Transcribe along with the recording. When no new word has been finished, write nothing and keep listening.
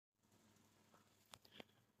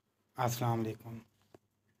अस्सलाम वालेकुम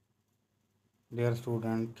dear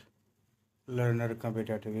student. Learner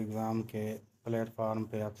competitive exam के प्लेटफॉर्म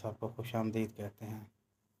पे आप सबको खुशामदीद कहते हैं।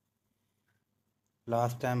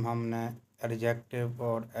 लास्ट टाइम हमने एडजेक्टिव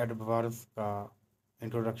और एडवर्ब्स का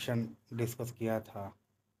इंट्रोडक्शन डिस्कस किया था।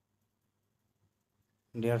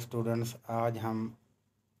 डियर स्टूडेंट्स, आज हम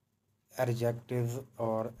एडजेक्टिव्स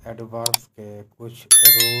और एडवर्ब्स के कुछ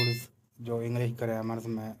रूल्स जो इंग्लिश ग्रामर्स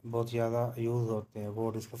में बहुत ज़्यादा यूज़ होते हैं वो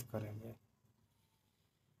डिस्कस करेंगे।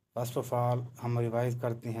 फर्स्ट ऑफ ऑल हम रिवाइज़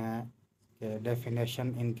करते हैं कि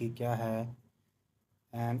डेफिनेशन इनकी क्या है।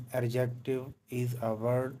 An adjective is a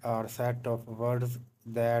word or set of words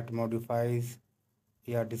that modifies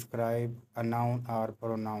या describe a noun or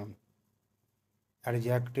pronoun.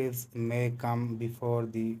 Adjectives may come before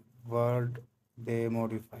the word they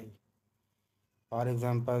modify. For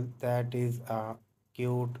example, that is a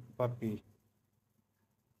cute puppy.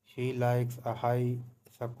 She likes a high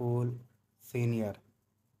school senior.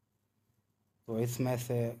 तो इसमें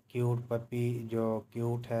से cute puppy जो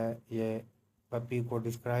cute है ये puppy को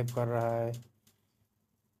describe कर रहा है।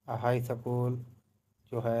 हाई स्कूल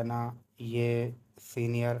जो है ना ये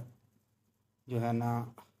सीनियर जो है ना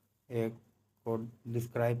एक को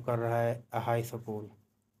डिस्क्राइब कर रहा है हाई स्कूल।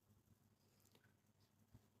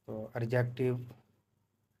 तो adjective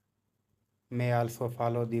may also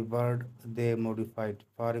follow the word they modified.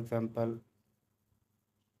 For example,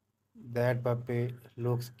 that puppy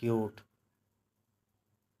looks cute.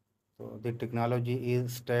 So the technology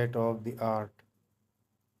is state of the art.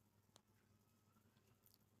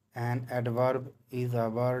 An adverb is a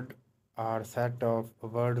word or set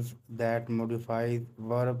of words that modifies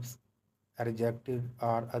verbs, adjectives,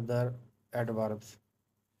 or other adverbs.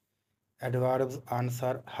 Adverbs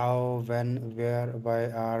answer how, when, where, why,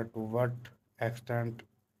 or to what extent,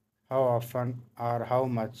 how often, or how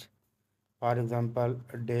much. For example,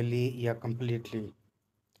 daily या completely.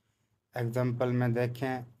 Example में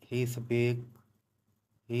देखें he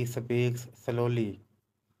speaks slowly.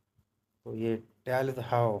 तो ये tells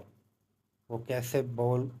how, वो कैसे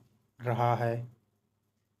बोल रहा है।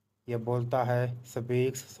 ये बोलता है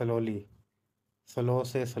speaks slowly, slow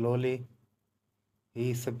से slowly.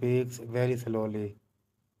 He speaks very slowly.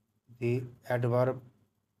 The adverb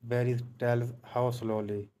very tells how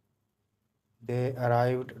slowly. They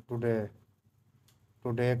arrived today.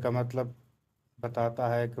 Today का मतलब बताता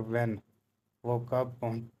है कि when, वो कब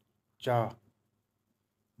पहुंचा।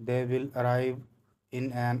 They will arrive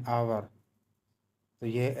in an hour. तो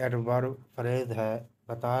ये एडवर्ब फ्रेज है,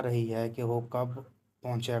 बता रही है कि वो कब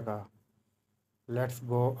पहुंचेगा। Let's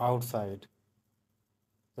go outside.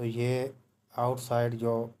 तो ये आउटसाइड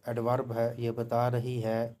जो एडवर्ब है ये बता रही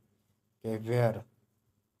है कि वेयर,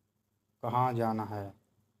 कहाँ जाना है।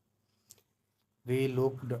 We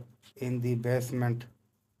looked in the basement.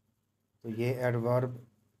 तो ये एडवर्ब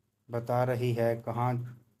बता रही है कहाँ,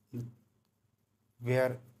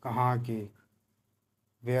 वेयर कहाँ की,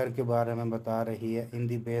 वेयर के बारे में बता रही है। In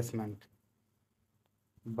the basement.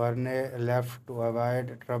 Berne left to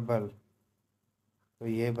avoid trouble. तो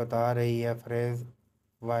ये बता रही है phrase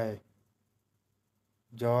Y.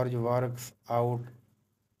 George works out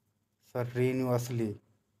strenuously.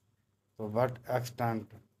 तो what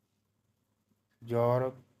extent,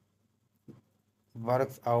 George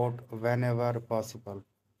works out whenever possible.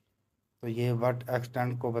 तो ये what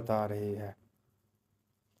extent को बता रही है।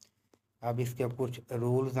 अब इसके कुछ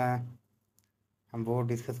रूल्स हैं, हम वो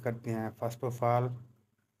डिस्कस करते हैं। First of all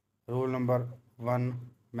rule number 1,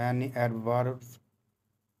 many adverbs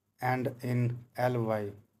and in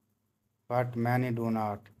ly but many do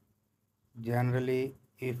not. Generally,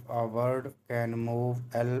 if a word can move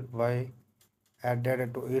ly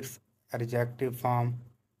added to its adjective form,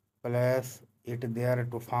 place it there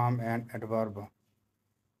to form an adverb.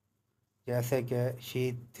 जैसे कि she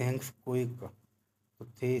thinks quick, तो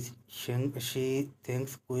she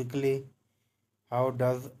thinks quickly. How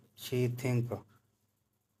does she think?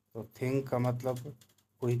 तो think का मतलब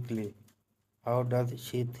quickly. How does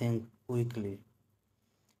she think quickly?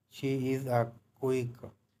 She is a quick,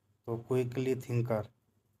 तो quickly thinker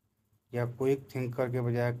या quick thinker के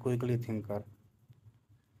बजाय quickly thinker.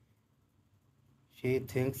 She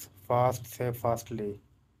thinks fast से फास्टली।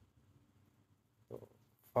 तो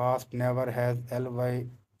fast never has ly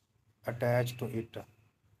attach to it.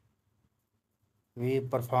 We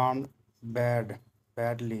perform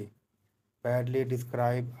badly. Badly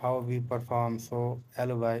describe how we perform, so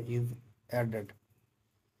ly is added.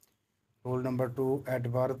 Rule number 2,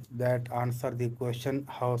 adverbs that answer the question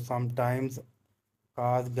how sometimes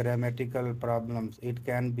cause grammatical problems. It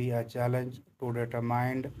can be a challenge to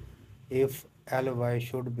determine if ly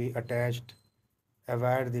should be attached.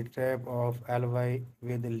 Avoid the trap of ly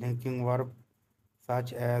with linking verb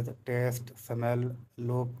such as taste, smell,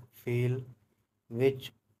 look, feel,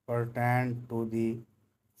 which pertain to the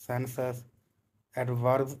senses.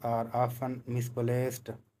 Adverbs are often misplaced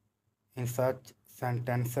in such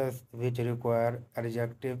sentences which require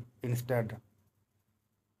adjective instead.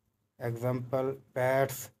 Example,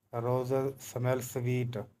 pets, roses smell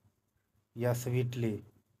sweet या sweetly.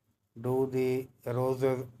 Do the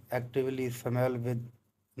roses actively smell with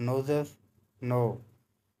noses? No.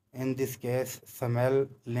 In this case, smell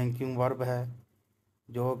linking verb है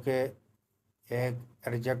जो कि एक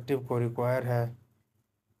adjective को require है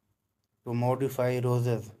to modify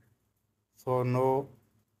roses. So no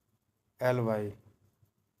ly.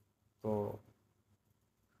 तो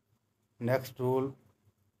next rule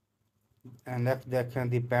next देखें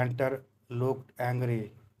the painter looked angry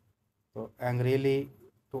तो angrily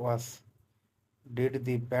to us did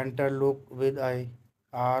the painter look with I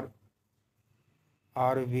R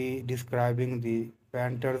are we describing the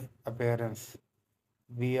painters appearance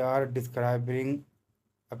we are describing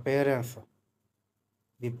appearance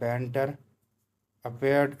the painter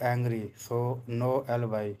appeared angry so no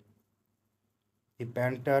ly the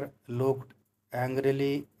painter looked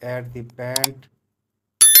angrily at the paint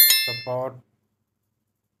support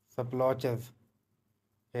splotches.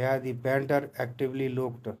 Here the painter actively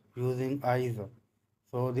looked using eyes,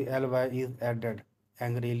 so the ly is added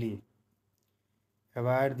angrily.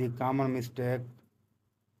 Avoid the common mistake.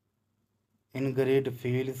 Ingrid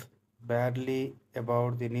feels badly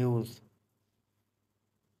about the news.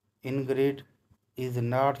 Ingrid is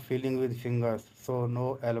not feeling with fingers, so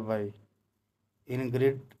no ly.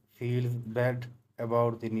 Ingrid feels bad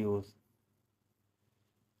about the news.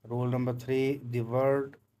 Rule number 3. The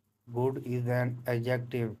word good is an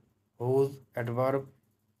adjective whose adverb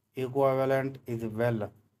equivalent is well.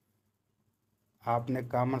 आपने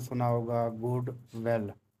common सुना होगा good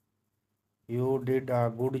well. You did a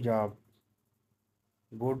good job.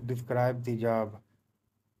 Good describe the job.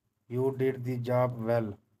 You did the job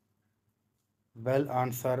well. Well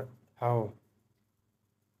answer how.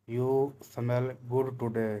 You smell good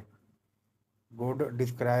today. Good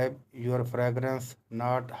describe your fragrance,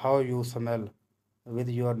 not how you smell with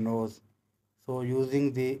your nose. So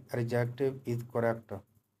using the adjective is correct.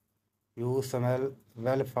 You smell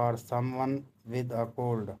well for someone with a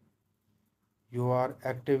cold. You are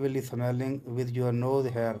actively smelling with your nose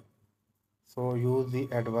here. So use the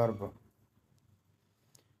adverb.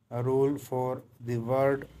 A rule for the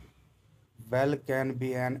word well can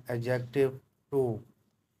be an adjective too.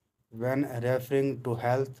 When referring to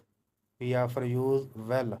health, we often use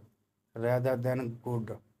well rather than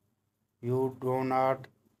good. You do not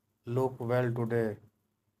look well today.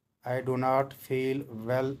 I do not feel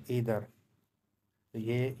well either. तो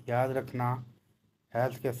ये याद रखना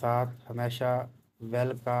health के साथ हमेशा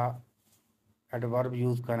well का adverb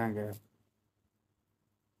use करेंगे.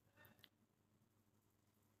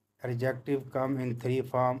 Adjective come in three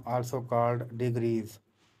forms also called degrees.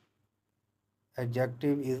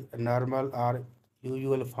 Adjective is normal or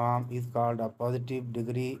usual form is called a positive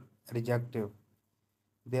degree adjective.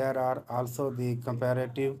 There are also the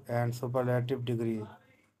comparative and superlative degree.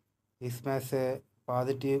 इसमें से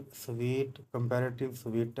positive sweet, comparative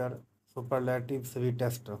sweater, superlative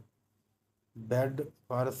sweetest, bed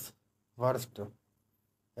verse worst,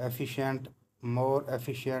 efficient more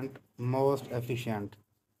efficient, most efficient.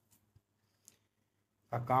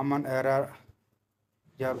 A common error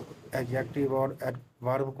जब adjective और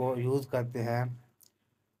verb को use करते हैं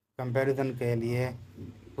comparison के लिए,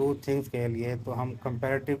 two things के लिए, तो हम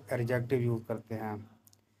कंपैरेटिव एडजेक्टिव यूज़ करते हैं.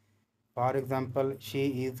 For example, she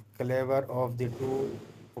is clever of the two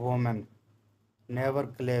women, never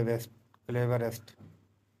cleverest.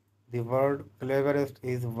 The word cleverest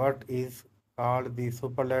is what is called the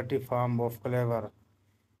superlative form of clever.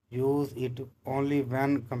 Use it only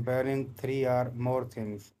when comparing three or more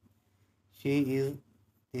things. She is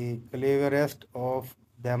the cleverest of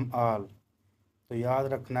them all. तो याद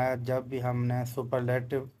रखना है जब भी हमने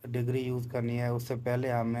superlative degree use करनी है उससे पहले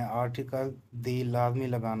हमने आर्टिकल दी लाजमी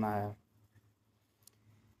लगाना है.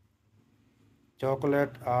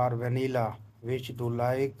 चॉकलेट और vanilla which do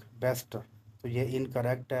like best, तो ये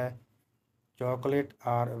इनकरेक्ट है. चॉकलेट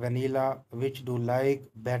और vanilla which do like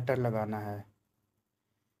better लगाना है.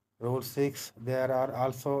 Rule 6. There are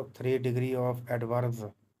also 3 degree of adverbs.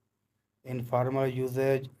 In formal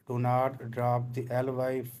usage do not drop the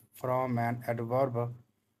ly from an adverb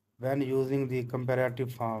when using the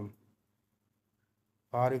comparative form.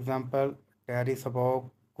 For example, Terry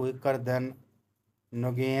spoke quicker than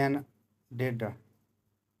Nguyen did.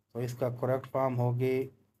 तो इसका correct form होगी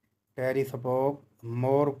Terry spoke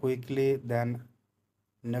more quickly than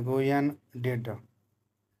Nguyen did.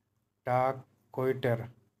 Talk quicker.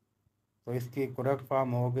 तो इसकी correct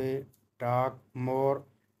form हो गई talk more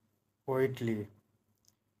quietly.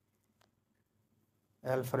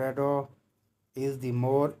 Alfredo is the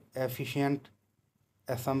more efficient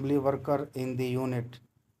assembly worker in the unit.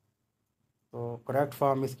 तो correct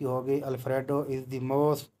form इसकी हो गई alfredo is the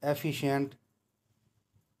most efficient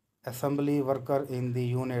assembly worker in the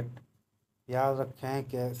unit. याद रखें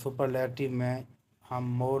कि सुपरलेटिव में हम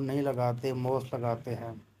मोर नहीं लगाते, मोस्ट लगाते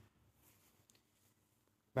हैं।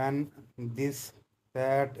 When this,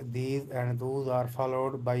 that, these and those are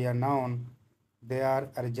followed by a noun, they are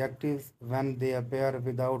adjectives. When they appear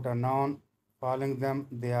without a noun following them,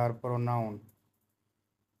 they are pronoun.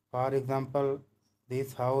 For example,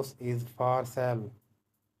 this house is for sale.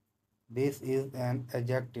 This is an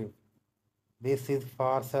adjective. This is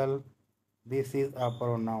for sale. This is a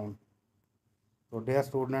pronoun. तो dear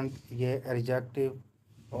student, ये adjective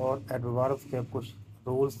और adverbs के कुछ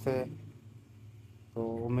rules थे। तो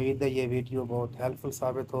उम्मीद है ये वीडियो बहुत हेल्पफुल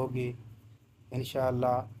साबित होगी।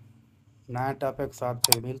 इंशाअल्लाह नए टॉपिक साथ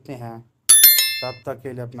फिर मिलते हैं। तब तक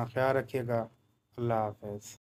के लिए अपना ख्याल रखिएगा। अल्लाह हाफ़िज़।